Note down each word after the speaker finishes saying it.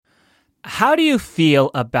How do you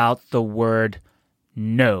feel about the word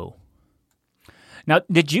no? Now,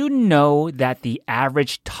 did you know that the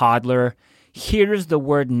average toddler hears the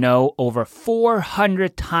word no over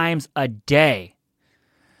 400 times a day?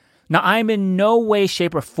 Now, I'm in no way,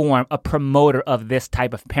 shape, or form a promoter of this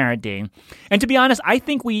type of parenting. And to be honest, I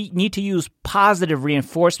think we need to use positive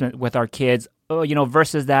reinforcement with our kids,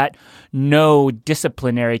 versus that no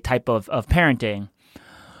disciplinary type of parenting.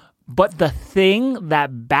 But the thing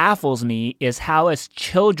that baffles me is how as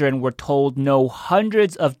children we're told no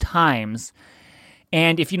hundreds of times.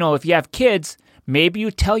 And if you have kids, maybe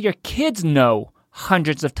you tell your kids no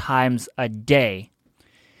hundreds of times a day.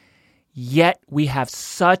 Yet we have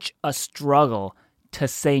such a struggle to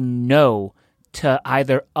say no to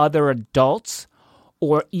either other adults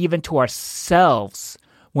or even to ourselves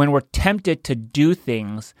when we're tempted to do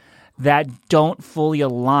things that don't fully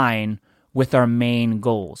align with our main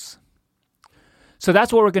goals. So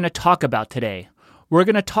that's what we're going to talk about today. We're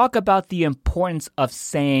going to talk about the importance of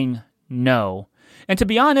saying no. And to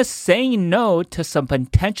be honest, saying no to some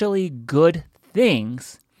potentially good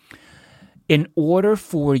things in order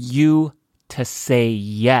for you to say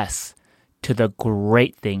yes to the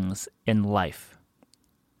great things in life.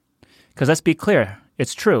 Because let's be clear,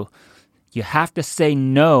 it's true. You have to say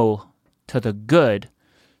no to the good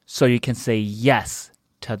so you can say yes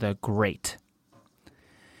to the great.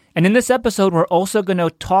 And in this episode, we're also going to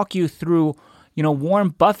talk you through, Warren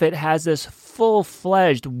Buffett has this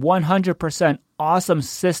full-fledged, 100% awesome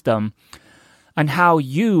system on how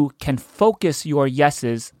you can focus your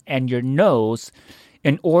yeses and your nos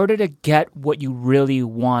in order to get what you really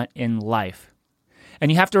want in life.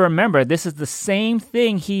 And you have to remember, this is the same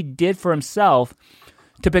thing he did for himself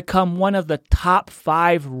to become one of the top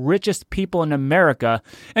 5 richest people in America,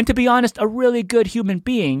 and to be honest, a really good human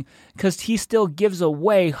being, because he still gives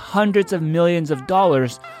away hundreds of millions of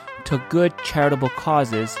dollars to good charitable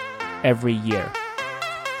causes every year.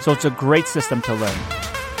 So it's a great system to learn.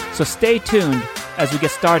 So stay tuned as we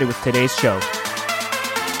get started with today's show.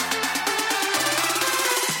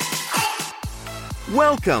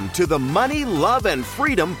 Welcome to the Money, Love, and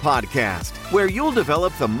Freedom podcast, where you'll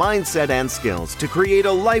develop the mindset and skills to create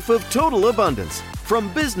a life of total abundance.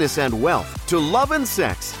 From business and wealth to love and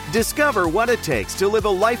sex, discover what it takes to live a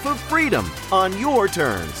life of freedom on your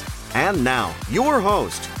terms. And now, your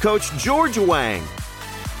host, Coach George Wang.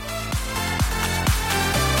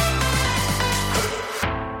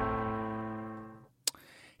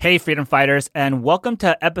 Hey, Freedom Fighters, and welcome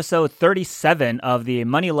to episode 37 of the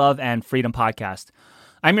Money, Love, and Freedom podcast.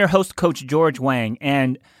 I'm your host, Coach George Wang,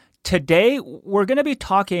 and today we're going to be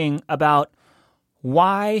talking about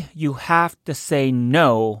why you have to say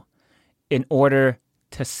no in order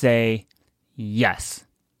to say yes.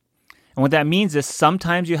 And what that means is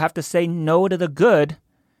sometimes you have to say no to the good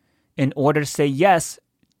in order to say yes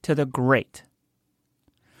to the great.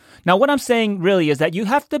 Now, what I'm saying really is that you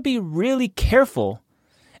have to be really careful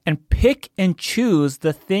and pick and choose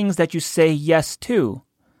the things that you say yes to.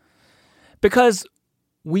 Because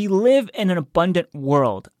we live in an abundant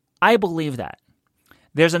world. I believe that.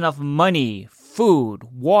 There's enough money, food,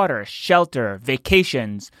 water, shelter,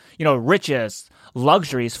 vacations, riches,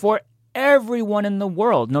 luxuries for everyone in the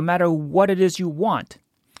world, no matter what it is you want.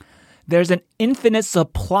 There's an infinite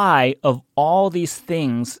supply of all these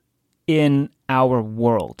things in our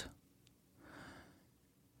world.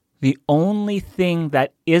 The only thing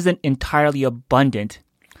that isn't entirely abundant,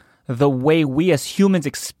 the way we as humans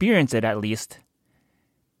experience it at least,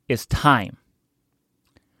 is time.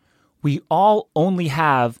 We all only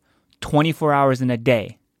have 24 hours in a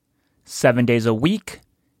day, 7 days a week,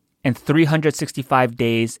 and 365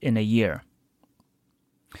 days in a year.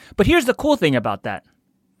 But here's the cool thing about that.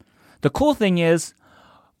 The cool thing is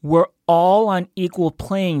we're all on equal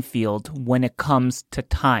playing field when it comes to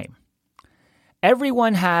time.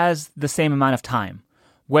 Everyone has the same amount of time,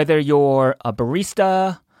 whether you're a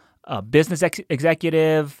barista, a business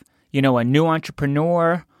executive, a new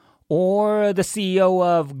entrepreneur, or the CEO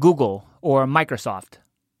of Google or Microsoft.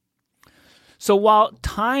 So while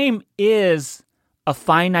time is a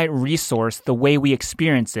finite resource the way we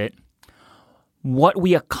experience it, what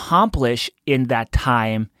we accomplish in that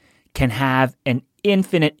time can have an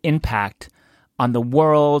infinite impact on the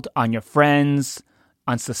world, on your friends,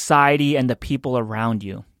 on society, and the people around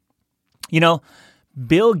you.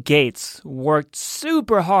 Bill Gates worked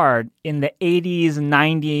super hard in the 80s,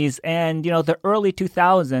 90s, and, the early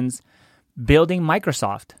 2000s building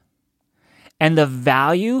Microsoft. And the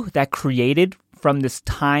value that created from this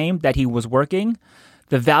time that he was working,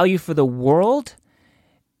 the value for the world,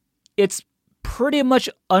 it's pretty much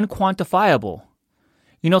unquantifiable.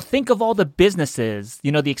 Think of all the businesses,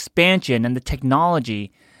 the expansion and the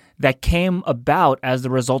technology that came about as the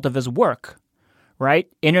result of his work, right?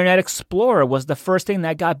 Internet Explorer was the first thing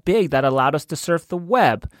that got big that allowed us to surf the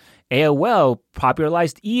web. AOL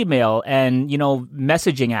popularized email and,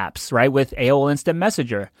 messaging apps, right, with AOL Instant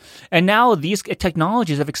Messenger. And now these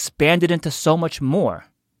technologies have expanded into so much more.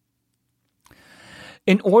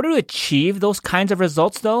 In order to achieve those kinds of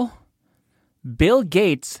results, though, Bill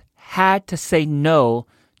Gates had to say no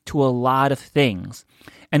to a lot of things,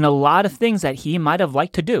 and a lot of things that he might have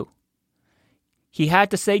liked to do. He had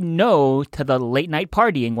to say no to the late night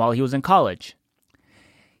partying while he was in college.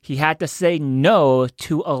 He had to say no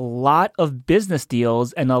to a lot of business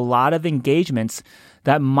deals and a lot of engagements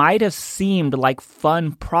that might have seemed like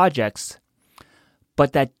fun projects,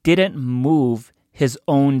 but that didn't move his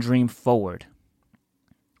own dream forward.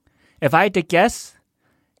 If I had to guess,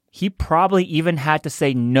 he probably even had to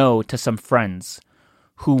say no to some friends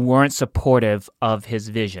who weren't supportive of his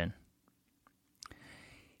vision.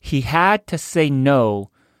 He had to say no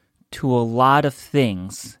to a lot of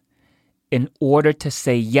things in order to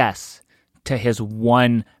say yes to his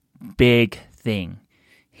one big thing,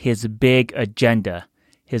 his big agenda,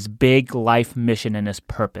 his big life mission and his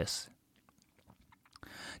purpose.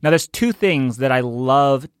 Now, there's two things that I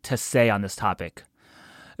love to say on this topic.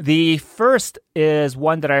 The first is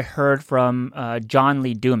one that I heard from John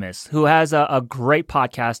Lee Dumas, who has a great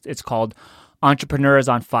podcast. It's called Entrepreneurs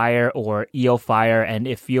on Fire or EO Fire. And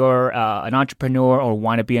if you're an entrepreneur or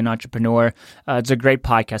want to be an entrepreneur, it's a great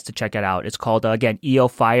podcast to check it out. It's called, again, EO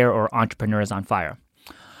Fire or Entrepreneurs on Fire.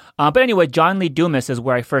 But anyway, John Lee Dumas is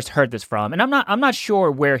where I first heard this from. And I'm not sure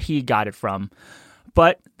where he got it from.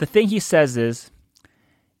 But the thing he says is,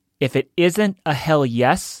 if it isn't a hell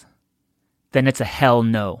yes, then it's a hell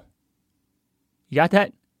no. You got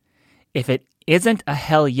that? If it isn't a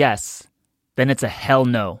hell yes, then it's a hell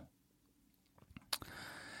no.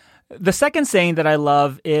 The second saying that I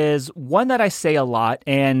love is one that I say a lot,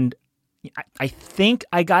 and I think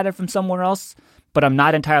I got it from somewhere else, but I'm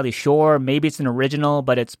not entirely sure. Maybe it's an original,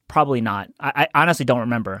 but it's probably not. I honestly don't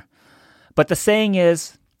remember. But the saying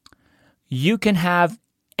is, you can have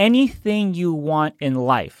anything you want in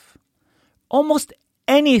life. Almost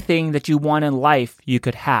anything that you want in life you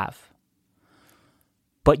could have.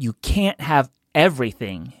 But you can't have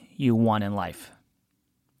everything you want in life.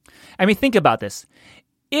 I mean, think about this.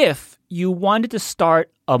 If you wanted to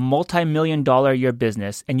start a multi-million-dollar a year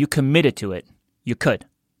business and you committed to it, you could.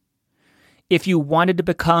 If you wanted to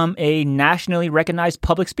become a nationally recognized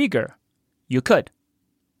public speaker, you could.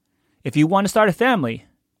 If you want to start a family,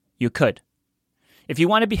 you could. If you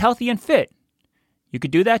want to be healthy and fit, you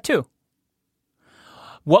could do that too.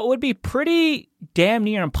 What would be pretty damn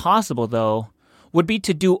near impossible, though, would be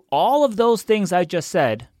to do all of those things I just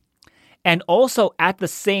said and also at the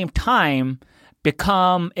same time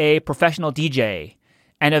become a professional DJ,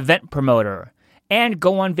 an event promoter, and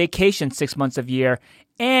go on vacation 6 months of year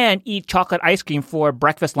and eat chocolate ice cream for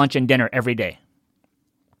breakfast, lunch, and dinner every day.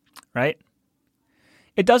 Right?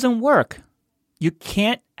 It doesn't work. You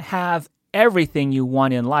can't have everything you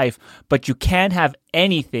want in life, but you can have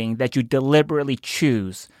anything that you deliberately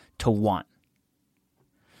choose to want.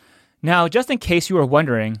 Now, just in case you were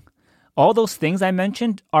wondering, all those things I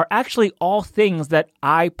mentioned are actually all things that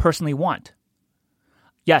I personally want.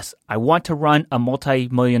 Yes, I want to run a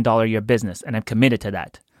multi-million-dollar a year business, and I'm committed to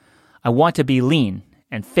that. I want to be lean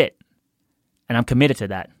and fit, and I'm committed to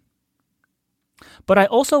that. But I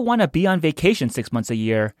also want to be on vacation 6 months a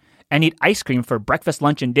year and eat ice cream for breakfast,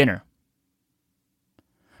 lunch, and dinner.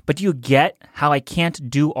 But do you get how I can't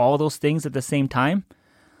do all those things at the same time?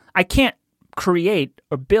 I can't create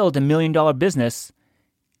or build $1 million business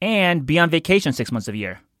and be on vacation 6 months of a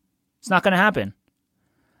year. It's not going to happen.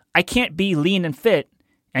 I can't be lean and fit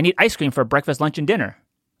and eat ice cream for breakfast, lunch, and dinner.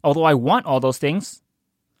 Although I want all those things,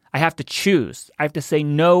 I have to choose. I have to say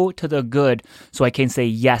no to the good so I can say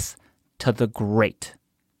yes to the great.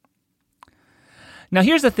 Now,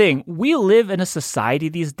 here's the thing. We live in a society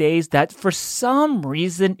these days that for some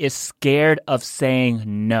reason is scared of saying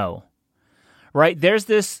no, right? There's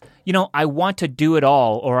this, I want to do it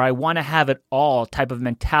all or I want to have it all type of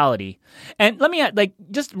mentality. And let me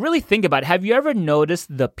just really think about it. Have you ever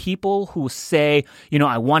noticed the people who say,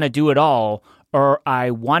 I want to do it all or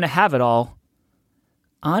I want to have it all,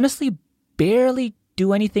 honestly barely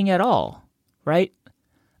do anything at all, right?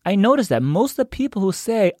 I noticed that most of the people who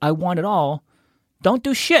say, I want it all, don't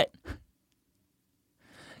do shit.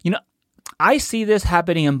 I see this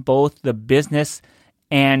happening in both the business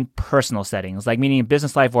and personal settings, like meaning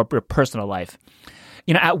business life or personal life.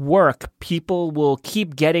 At work, people will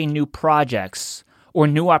keep getting new projects or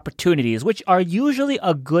new opportunities, which are usually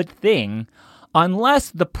a good thing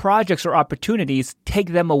unless the projects or opportunities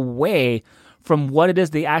take them away from what it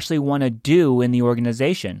is they actually want to do in the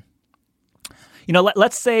organization.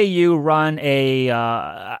 Let's say you run like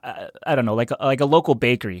a local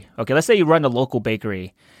bakery. Okay, let's say you run a local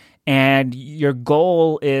bakery and your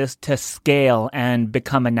goal is to scale and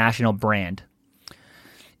become a national brand.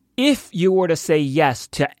 If you were to say yes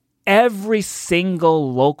to every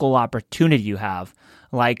single local opportunity you have,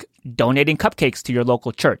 like donating cupcakes to your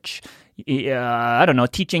local church,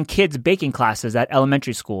 teaching kids baking classes at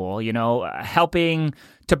elementary school, helping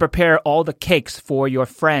to prepare all the cakes for your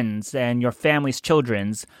friends and your family's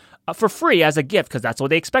children's for free as a gift, because that's what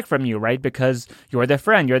they expect from you, right? Because you're their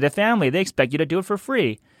friend, you're their family. They expect you to do it for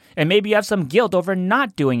free. And maybe you have some guilt over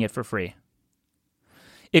not doing it for free.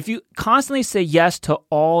 If you constantly say yes to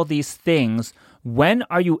all these things, when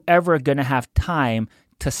are you ever going to have time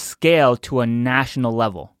to scale to a national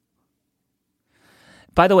level?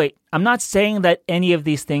 By the way, I'm not saying that any of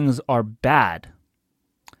these things are bad.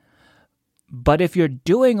 But if you're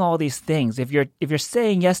doing all these things, if you're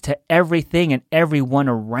saying yes to everything and everyone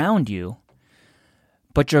around you,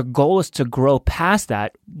 but your goal is to grow past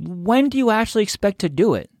that, when do you actually expect to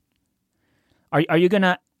do it? Are you going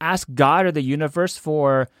to ask God or the universe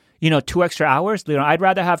for, 2 extra hours? I'm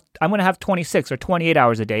going to have 26 or 28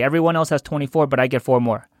 hours a day. Everyone else has 24, but I get 4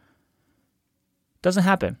 more. Doesn't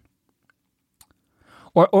happen.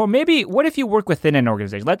 Or maybe, what if you work within an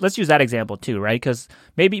organization? Let's use that example too, right? Because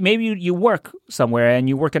maybe you work somewhere and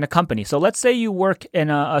you work in a company. So let's say you work in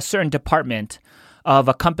a certain department of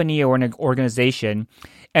a company or an organization,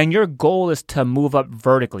 and your goal is to move up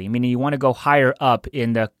vertically, meaning you want to go higher up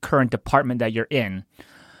in the current department that you're in.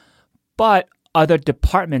 But other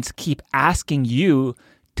departments keep asking you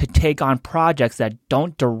to take on projects that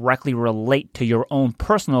don't directly relate to your own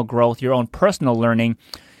personal growth, your own personal learning,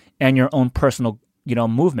 and your own personal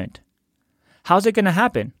movement. How's it going to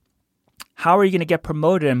happen? How are you going to get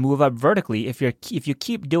promoted and move up vertically if you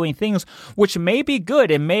keep doing things which may be good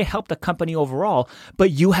and may help the company overall,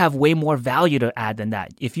 but you have way more value to add than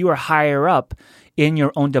that? If you are higher up in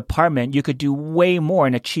your own department, you could do way more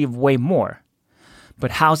and achieve way more.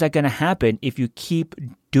 But how's that going to happen if you keep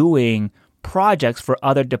doing projects for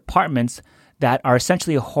other departments that are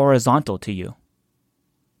essentially horizontal to you?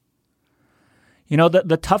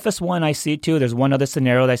 The toughest one I see too, there's one other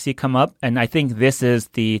scenario that I see come up, and I think this is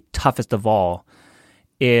the toughest of all,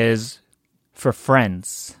 is for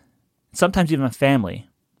friends, sometimes even family.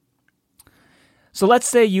 So let's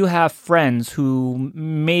say you have friends who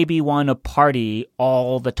maybe want to party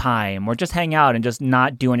all the time or just hang out and just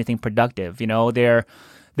not do anything productive.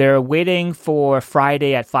 They're waiting for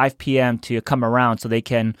Friday at 5 p.m. to come around so they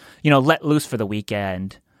can, let loose for the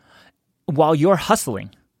weekend while you're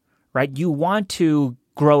hustling. Right? You want to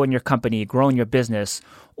grow in your company, grow in your business,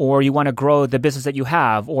 or you want to grow the business that you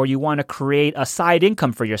have, or you want to create a side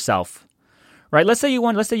income for yourself. Right? Let's say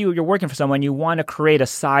you're working for someone, you want to create a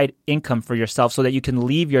side income for yourself so that you can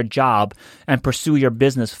leave your job and pursue your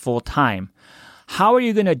business full time. How are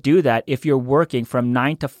you going to do that if you're working from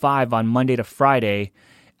 9 to 5 on Monday to Friday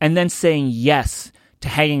and then saying yes to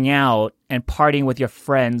hanging out and partying with your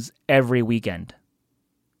friends every weekend?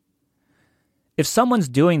 If someone's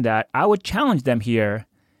doing that, I would challenge them here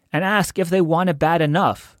and ask if they want it bad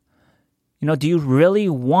enough. Do you really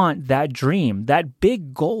want that dream, that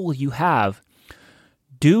big goal you have?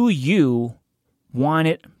 Do you want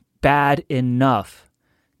it bad enough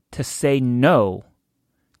to say no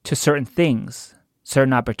to certain things,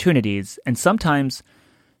 certain opportunities, and sometimes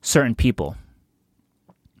certain people?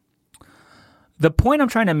 The point I'm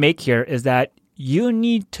trying to make here is that you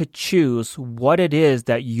need to choose what it is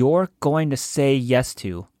that you're going to say yes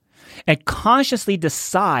to and consciously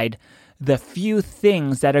decide the few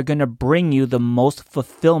things that are going to bring you the most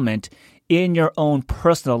fulfillment in your own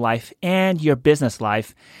personal life and your business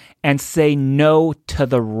life, and say no to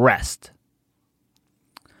the rest.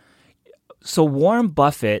 So Warren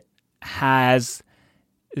Buffett has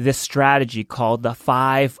this strategy called the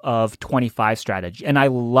 5 of 25 strategy, and I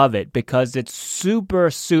love it because it's super,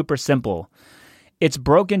 super simple. It's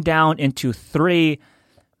broken down into 3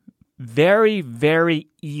 very, very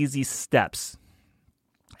easy steps.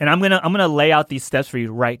 And I'm gonna lay out these steps for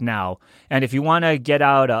you right now. And if you want to get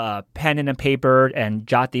out a pen and a paper and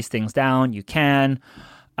jot these things down, you can.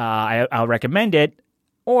 I'll recommend it.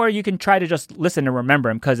 Or you can try to just listen and remember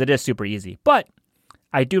them because it is super easy. But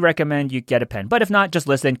I do recommend you get a pen. But if not, just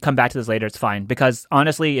listen, come back to this later. It's fine. Because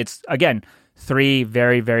honestly, it's, again, 3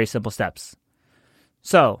 very, very simple steps.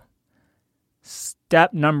 So,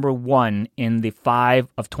 step number 1 in the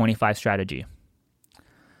 5 of 25 strategy.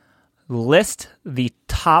 list the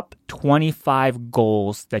top 25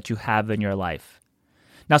 goals that you have in your life.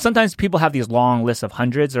 Now, sometimes people have these long lists of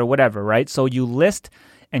hundreds or whatever, right? So you list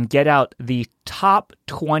and get out the top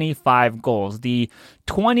 25 goals, the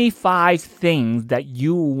 25 things that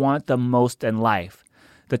you want the most in life,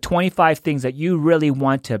 the 25 things that you really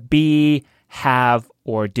want to be, have,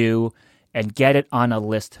 or do, and get it on a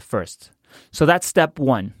list first. So that's step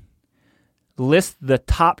one. List the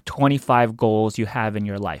top 25 goals you have in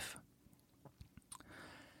your life.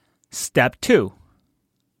 Step two,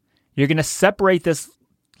 you're going to separate this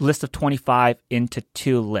list of 25 into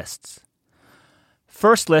two lists.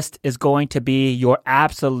 First list is going to be your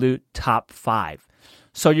absolute top 5.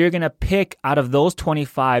 So you're going to pick out of those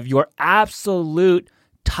 25 your absolute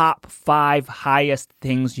top 5 highest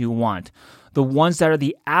things you want. The ones that are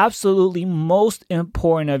the absolutely most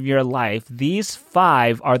important of your life. These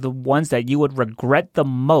 5 are the ones that you would regret the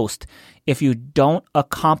most if you don't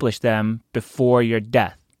accomplish them before your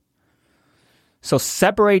death. So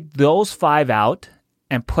separate those 5 out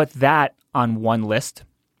and put that on one list.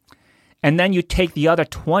 And then you take the other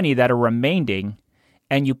 20 that are remaining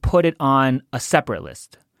and you put it on a separate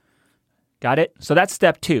list. Got it? So that's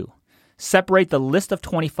step 2. Separate the list of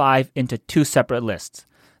 25 into 2 separate lists.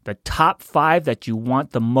 The top 5 that you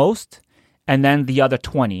want the most, and then the other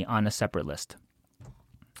 20 on a separate list.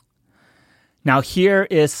 Now here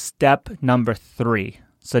is step number 3.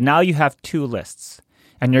 So now you have 2 lists,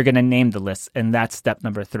 and you're going to name the lists, and that's step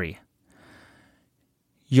number 3.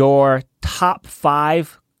 Your top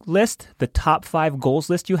 5 list, the top 5 goals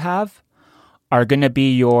list you have, are going to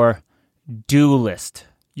be your do list,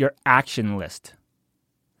 your action list.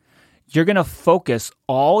 You're going to focus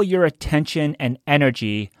all your attention and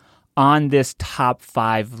energy on this top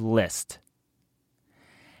 5 list.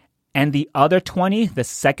 And the other 20, the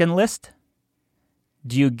second list,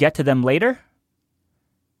 do you get to them later?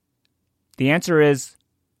 The answer is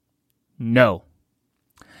no.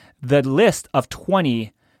 The list of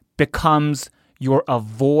 20 becomes your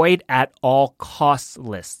avoid at all costs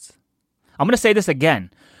list. I'm going to say this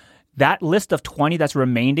again. That list of 20 that's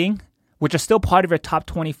remaining, which are still part of your top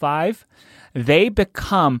 25, they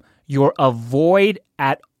become your avoid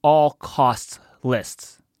at all costs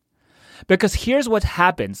lists. Because here's what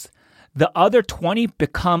happens. The other 20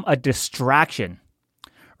 become a distraction,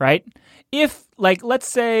 right? If, like, let's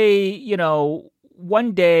say,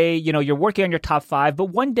 one day, you're working on your top 5, but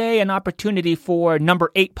one day an opportunity for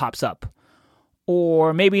number 8 pops up.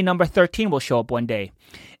 Or maybe number 13 will show up one day.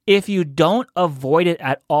 If you don't avoid it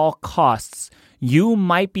at all costs, you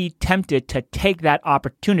might be tempted to take that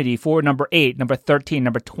opportunity for number 8, number 13,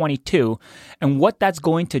 number 22. And what that's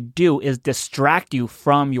going to do is distract you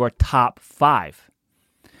from your top 5.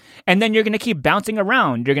 And then you're going to keep bouncing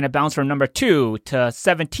around. You're going to bounce from number 2 to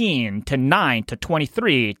 17 to 9 to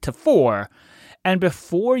 23 to 4. And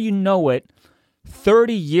before you know it,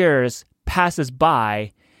 30 years passes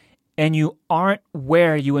by and you aren't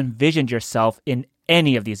where you envisioned yourself in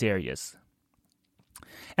any of these areas.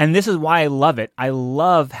 And this is why I love it. I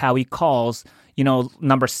love how he calls,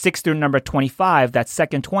 number 6 through number 25, that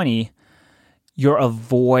second 20, your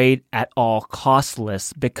avoid at all cost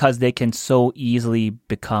list, because they can so easily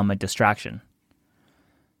become a distraction.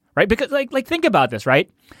 Right? Because like think about this, right?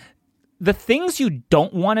 The things you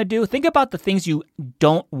don't want to do, think about the things you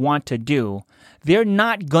don't want to do. They're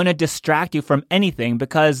not going to distract you from anything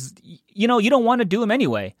because, you don't want to do them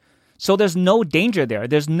anyway. So there's no danger there.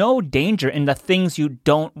 There's no danger in the things you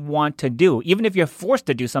don't want to do. Even if you're forced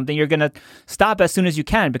to do something, you're going to stop as soon as you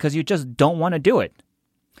can because you just don't want to do it.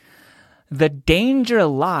 The danger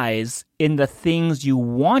lies in the things you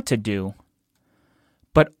want to do,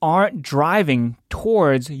 but aren't driving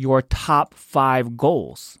towards your top 5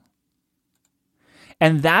 goals.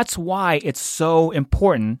 And that's why it's so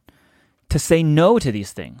important to say no to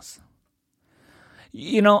these things.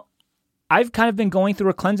 I've kind of been going through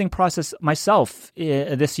a cleansing process myself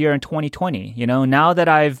this year in 2020. Now that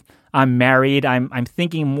I'm married, I'm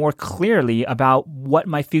thinking more clearly about what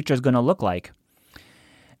my future is going to look like.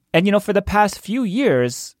 And, for the past few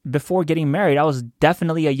years before getting married, I was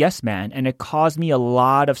definitely a yes man, and it caused me a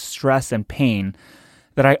lot of stress and pain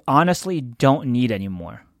that I honestly don't need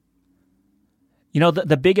anymore.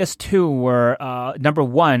 The biggest 2 were, number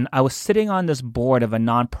 1, I was sitting on this board of a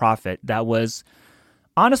nonprofit that was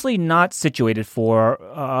honestly not situated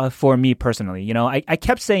for me personally. I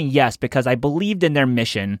kept saying yes because I believed in their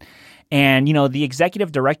mission, and, the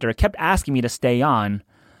executive director kept asking me to stay on.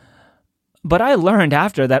 But I learned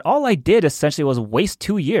after that all I did essentially was waste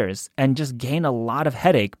 2 years and just gain a lot of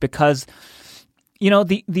headache because,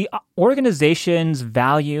 the organization's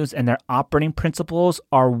values and their operating principles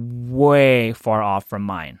are way far off from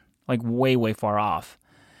mine. like way, way far off.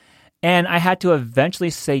 And I had to eventually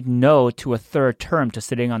say no to a third term to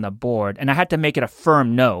sitting on the board, and I had to make it a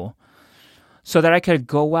firm no so that I could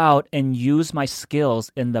go out and use my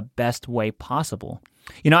skills in the best way possible.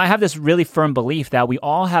 I have this really firm belief that we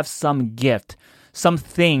all have some gift,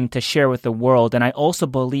 something to share with the world, and I also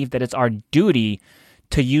believe that it's our duty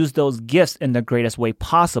to use those gifts in the greatest way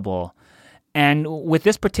possible. And with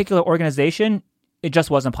this particular organization, it just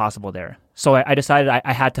wasn't possible there. So I decided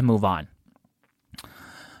I had to move on.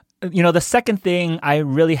 The second thing I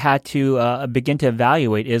really had to begin to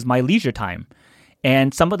evaluate is my leisure time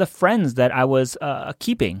and some of the friends that I was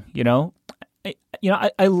keeping.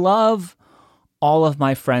 I love all of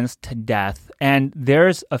my friends to death, and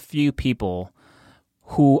there's a few people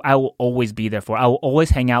who I will always be there for. I will always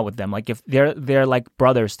hang out with them. Like if they're like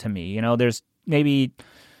brothers to me. There's maybe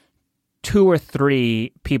 2 or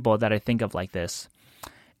 3 people that I think of like this,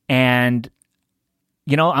 and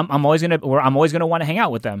I'm always gonna want to hang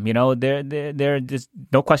out with them. They're just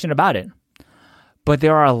no question about it. But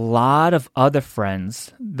there are a lot of other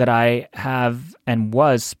friends that I have and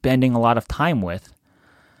was spending a lot of time with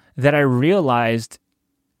that I realized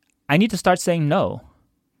I need to start saying no,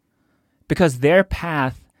 because their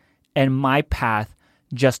path and my path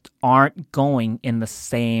just aren't going in the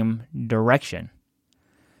same direction.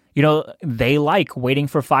 They like waiting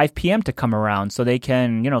for 5 p.m. to come around so they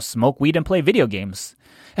can, smoke weed and play video games.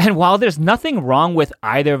 And while there's nothing wrong with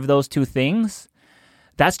either of those two things,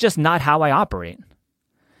 that's just not how I operate.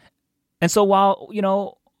 And so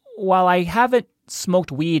while I haven't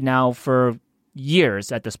smoked weed now for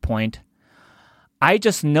years at this point, I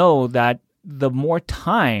just know that the more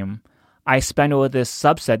time I spend with this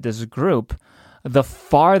subset, this group, the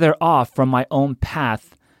farther off from my own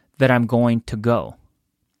path that I'm going to go.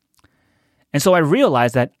 And so I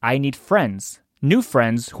realized that I need friends, new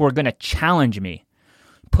friends who are going to challenge me,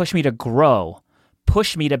 push me to grow,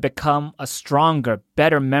 push me to become a stronger,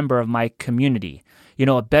 better member of my community,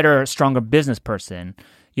 a better, stronger business person,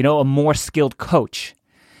 a more skilled coach.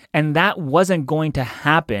 And that wasn't going to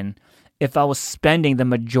happen if I was spending the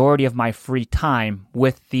majority of my free time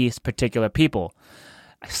with these particular people.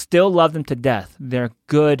 I still love them to death. They're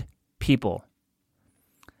good people.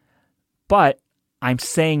 But I'm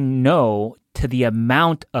saying no to the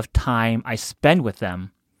amount of time I spend with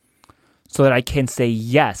them so that I can say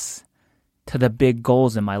yes to the big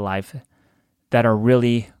goals in my life that are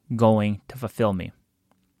really going to fulfill me.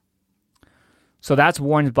 So that's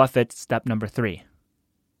Warren Buffett's step number 3.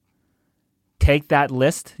 Take that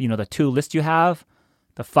list, the 2 lists you have,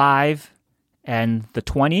 the 5 and the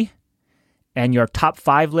 20, and your top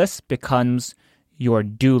 5 list becomes your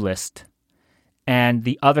do list. And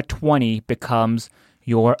the other 20 becomes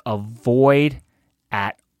your avoid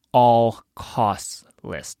at all costs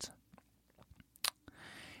list.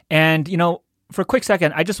 And, for a quick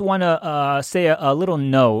second, I just want to say a little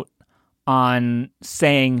note on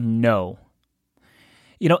saying no.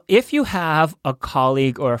 If you have a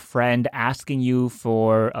colleague or a friend asking you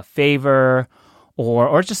for a favor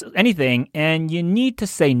or just anything, and you need to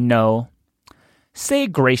say no, say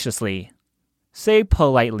graciously, say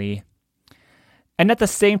politely, and at the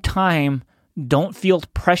same time, don't feel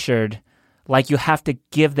pressured like you have to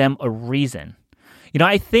give them a reason.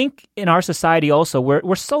 I think in our society also,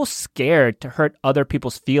 we're so scared to hurt other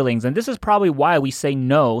people's feelings, and this is probably why we say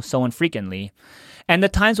no so infrequently. And the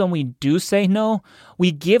times when we do say no,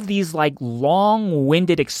 we give these like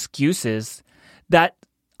long-winded excuses that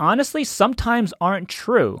honestly sometimes aren't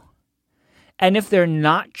true. And if they're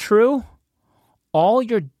not true, all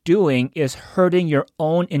you're doing is hurting your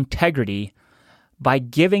own integrity by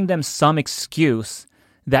giving them some excuse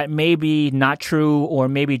that may be not true or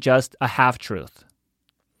maybe just a half-truth.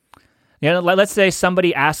 Let's say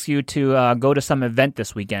somebody asks you to go to some event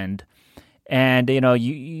this weekend, and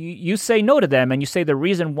you say no to them, and you say the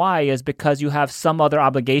reason why is because you have some other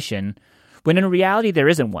obligation, when in reality there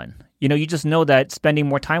isn't one. You just know that spending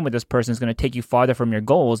more time with this person is going to take you farther from your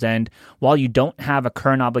goals, and while you don't have a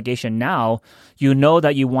current obligation now, you know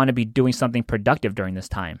that you want to be doing something productive during this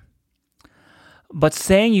time. But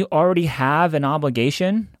saying you already have an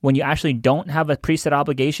obligation when you actually don't have a preset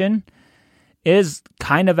obligation is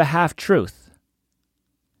kind of a half-truth.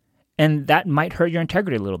 And that might hurt your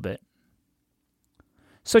integrity a little bit.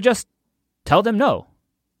 So just tell them no,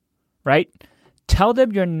 right? Tell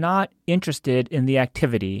them you're not interested in the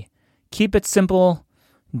activity. Keep it simple.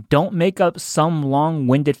 Don't make up some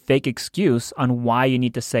long-winded fake excuse on why you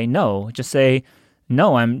need to say no. Just say,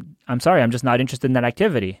 no, I'm sorry, I'm just not interested in that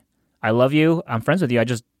activity. I love you, I'm friends with you, I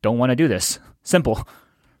just don't want to do this. Simple,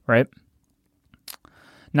 right?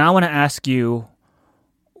 Now I want to ask you,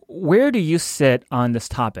 where do you sit on this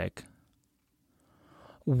topic?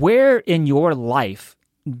 Where in your life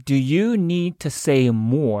do you need to say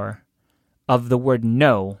more of the word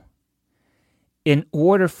no in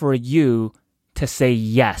order for you to say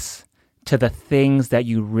yes to the things that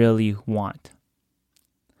you really want?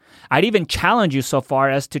 I'd even challenge you so far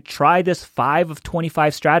as to try this 5 of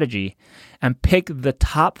 25 strategy and pick the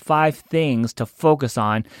top 5 things to focus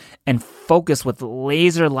on and focus with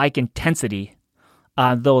laser-like intensity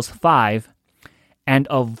on those 5 and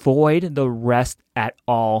avoid the rest at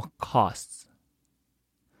all costs.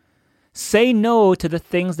 Say no to the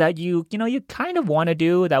things that you kind of want to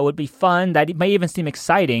do, that would be fun, that may even seem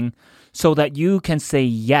exciting, so that you can say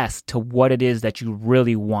yes to what it is that you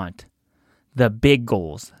really want. The big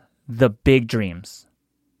goals, the big dreams.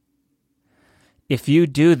 If you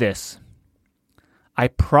do this, I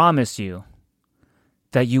promise you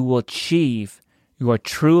that you will achieve your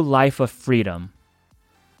true life of freedom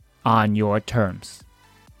on your terms.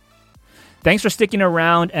 Thanks for sticking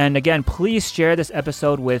around, and again, please share this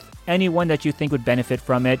episode with anyone that you think would benefit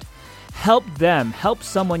from it. Help them, help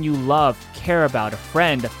someone you love, care about, a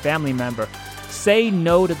friend, a family member. Say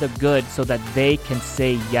no to the good so that they can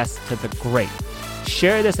say yes to the great.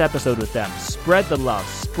 Share this episode with them. Spread the love,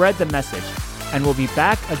 spread the message, and we'll be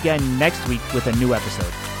back again next week with a new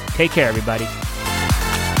episode. Take care, everybody.